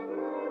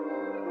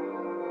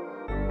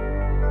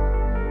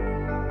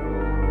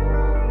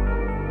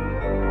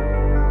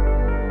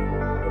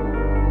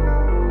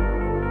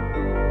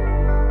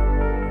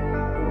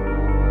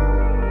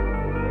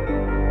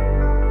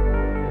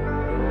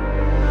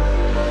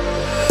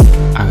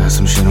got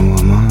some shit on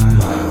my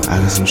mind. I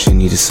got some shit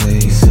need to say.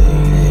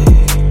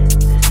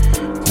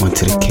 Went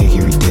to the cake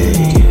every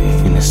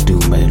day. In the stew,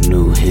 made a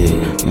new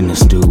hit. In the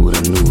stew with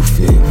a new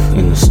fit.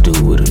 In the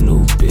stew with a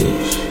new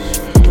bitch.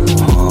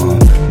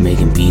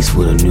 Making beats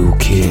with a new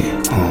kit.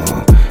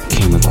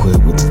 Came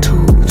equipped with the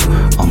tools.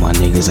 All my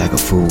niggas act a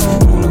fool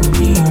on the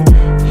beat.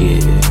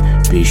 Yeah,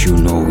 bitch, you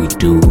know what we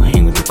do.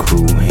 Hang with the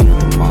crew, hang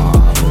with the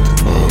mob.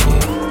 Hey,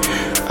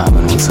 I've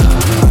been on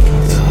top.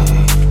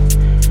 Hey.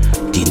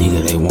 These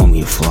niggas, they want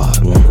me to flop.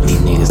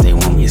 These niggas, they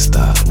want me to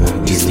stop.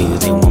 These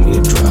niggas, they want me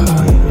to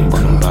drop.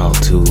 But I'm about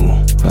to.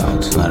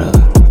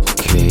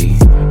 Okay,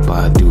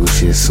 about to do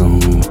shit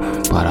soon.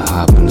 About to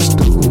hop in the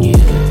stool. Yeah,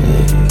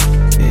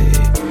 hey.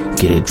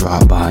 Get it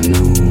dropped by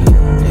noon.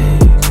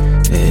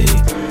 Hey,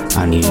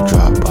 I need to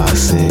drop by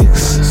 6,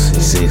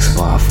 6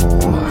 by 4,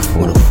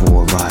 with a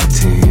 4 by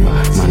 10.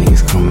 My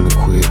niggas coming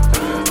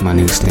equipped. My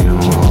niggas standing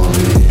on all of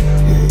it.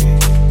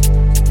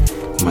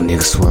 My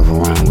niggas swerve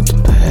around with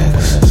the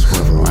packs,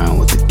 swerve around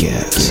with the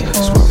gas,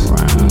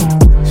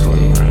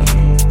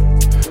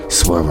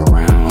 swerve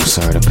around,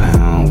 sorry the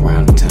pound,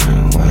 round the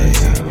town.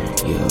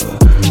 Yeah,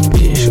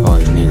 bitch, all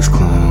these niggas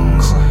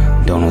clowns,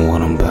 don't know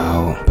what I'm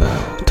about.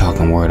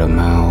 Talking word of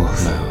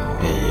mouth.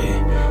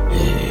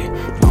 Hey,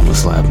 I'ma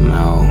slap him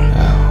out.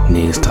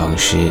 Niggas talking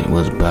shit,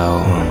 what's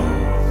about?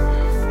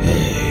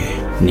 Hey,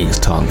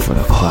 niggas talking for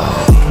the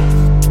clout.